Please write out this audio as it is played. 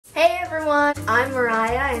Hey everyone, I'm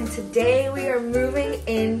Mariah and today we are moving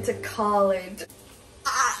into college.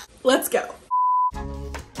 Let's go.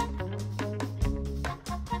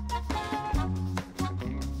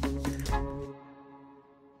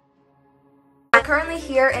 I'm currently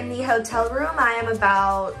here in the hotel room. I am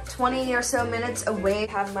about 20 or so minutes away.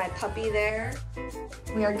 I have my puppy there.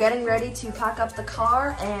 We are getting ready to pack up the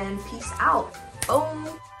car and peace out. Boom.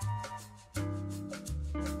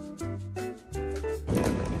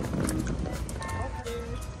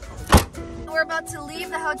 We're about to leave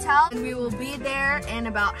the hotel and we will be there in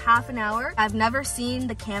about half an hour. I've never seen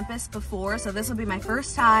the campus before, so this will be my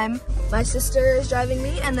first time. My sister is driving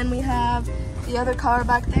me and then we have the other car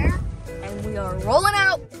back there and we are rolling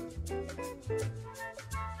out.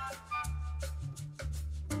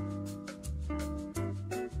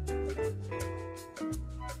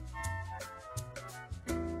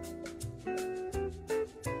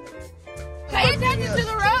 Pay attention to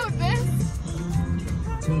the road, miss.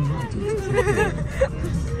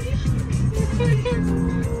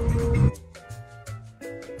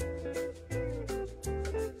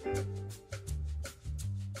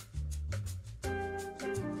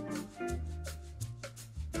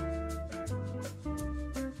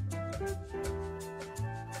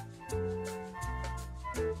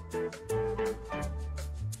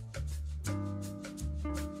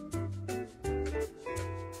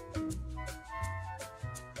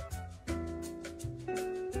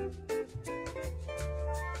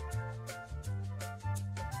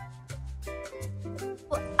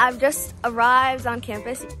 I've just arrived on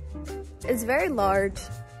campus. It's very large.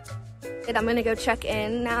 And I'm gonna go check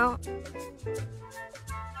in now.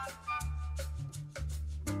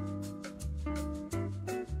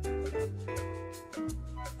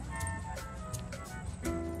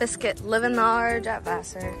 Biscuit, living large at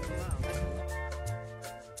Vassar.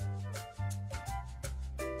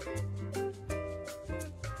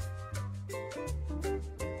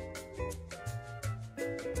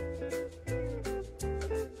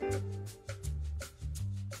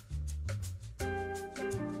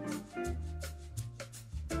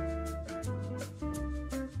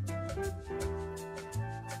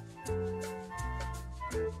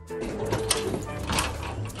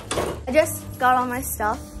 I just got all my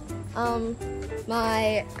stuff,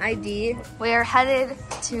 my ID. We're headed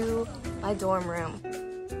to my dorm room.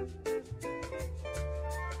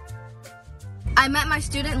 I met my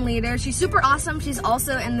student leader. She's super awesome. She's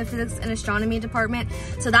also in the physics and astronomy department.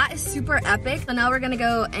 So that is super epic. So now we're gonna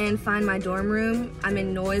go and find my dorm room. I'm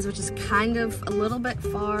in Noise, which is kind of a little bit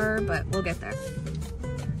far, but we'll get there.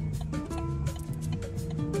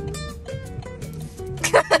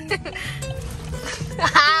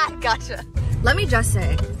 Gotcha. Let me just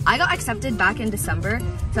say, I got accepted back in December,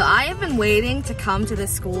 so I have been waiting to come to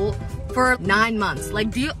this school for 9 months. Like,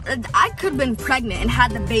 I could have been pregnant and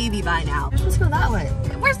had the baby by now. Let's go that way.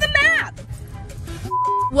 Where's the map?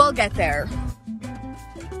 We'll get there.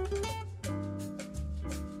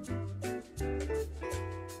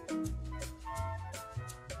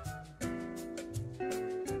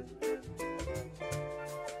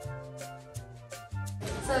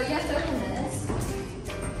 So you have to open this.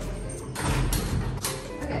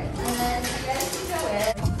 Okay, and then you guys can go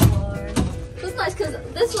in. So it's nice because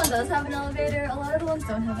this one does have an elevator. A lot of the ones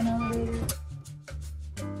don't have an elevator.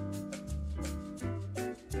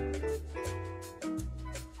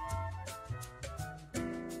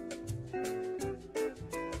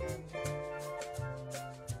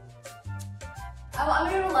 I'm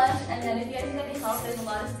gonna go to lunch, and then if you guys need any help, there's a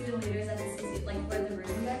lot of student leaders at this, like where the room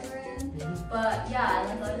you guys are in. But yeah,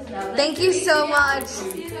 like let us know. Thank you so much.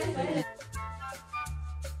 See you guys later.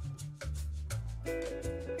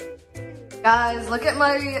 Guys, look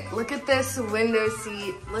at this window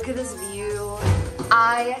seat. Look at this view.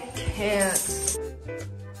 I can't.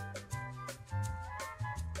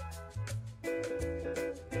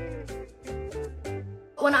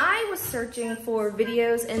 When I was searching for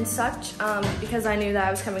videos and such, because I knew that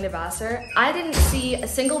I was coming to Vassar, I didn't see a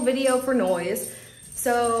single video for Noise.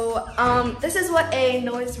 So this is what a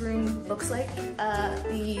Noise room looks like.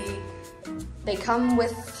 They come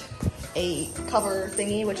with a cover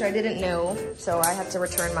thingy, which I didn't know, so I had to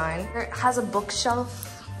return mine. It has a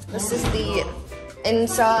bookshelf. This is the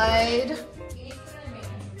inside.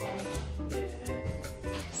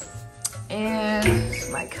 And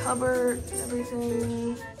my cupboard,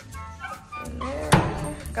 everything in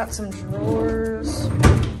there. Got some drawers.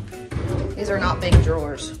 These are not big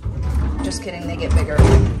drawers. Just kidding, they get bigger.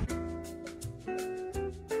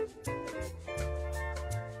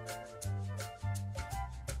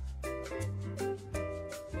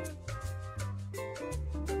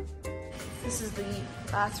 This is the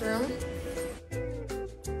bathroom.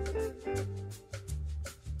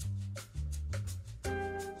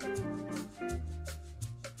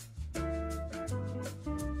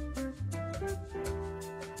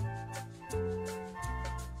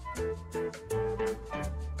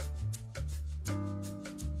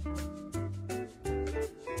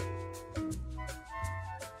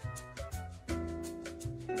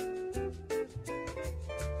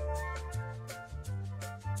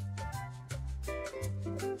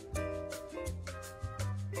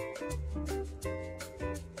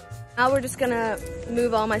 Now we're just gonna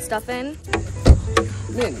move all my stuff in.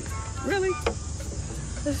 Really?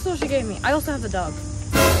 This is all she gave me. I also have the dog.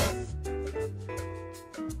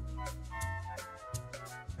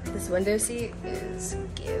 This window seat is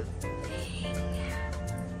giving.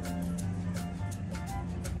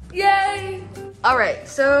 Yay! All right,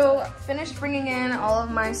 so finished bringing in all of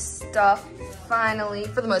my stuff finally,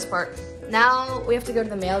 for the most part. Now we have to go to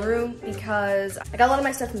the mail room because I got a lot of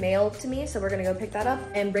my stuff mailed to me, so we're gonna go pick that up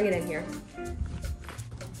and bring it in here. We're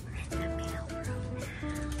in the mail room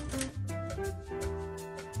now.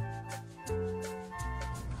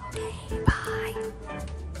 Okay, bye.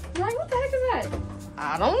 Ryan, what the heck is that?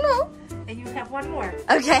 I don't know. And you have one more.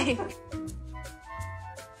 Okay.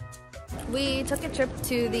 We took a trip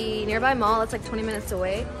to the nearby mall, that's like 20 minutes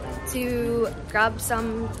away, to grab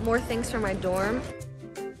some more things for my dorm.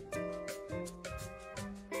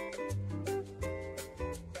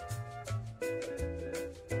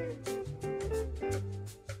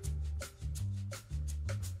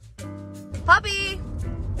 Puppy!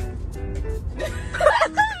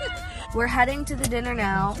 We're heading to the dinner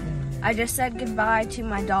now. I just said goodbye to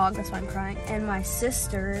my dog, that's why I'm crying, and my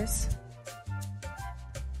sisters.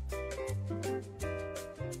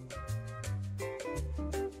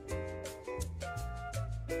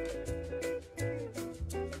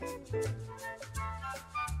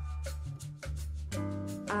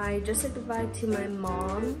 I just said goodbye to my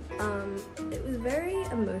mom. It was very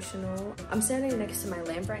emotional. I'm standing next to my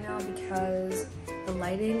lamp right now because the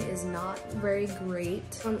lighting is not very great.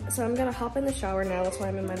 So I'm gonna hop in the shower now. That's why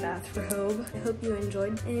I'm in my bathrobe. I hope you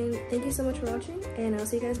enjoyed, and thank you so much for watching, and I'll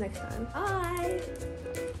see you guys next time. Bye!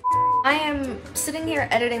 I am sitting here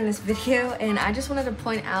editing this video, and I just wanted to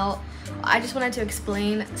point out, I just wanted to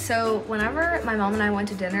explain. So whenever my mom and I went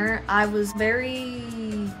to dinner, I was very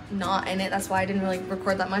not in it. That's why I didn't really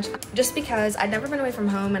record that much, just because I'd never been away from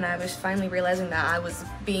home and I was finally realizing that I was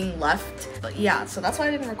being left. But yeah, so that's why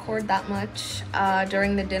I didn't record that much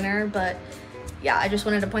during the dinner. But yeah, I just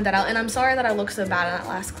wanted to point that out, and I'm sorry that I looked so bad in that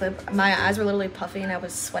last clip. My eyes were literally puffy and I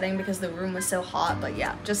was sweating because the room was so hot. But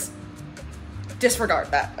yeah, just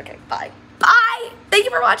disregard that. Okay, bye. Bye! Thank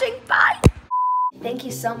you for watching. Bye! Thank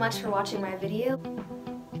you so much for watching my video.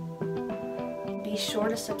 Be sure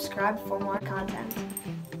to subscribe for more content.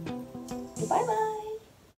 Bye-bye.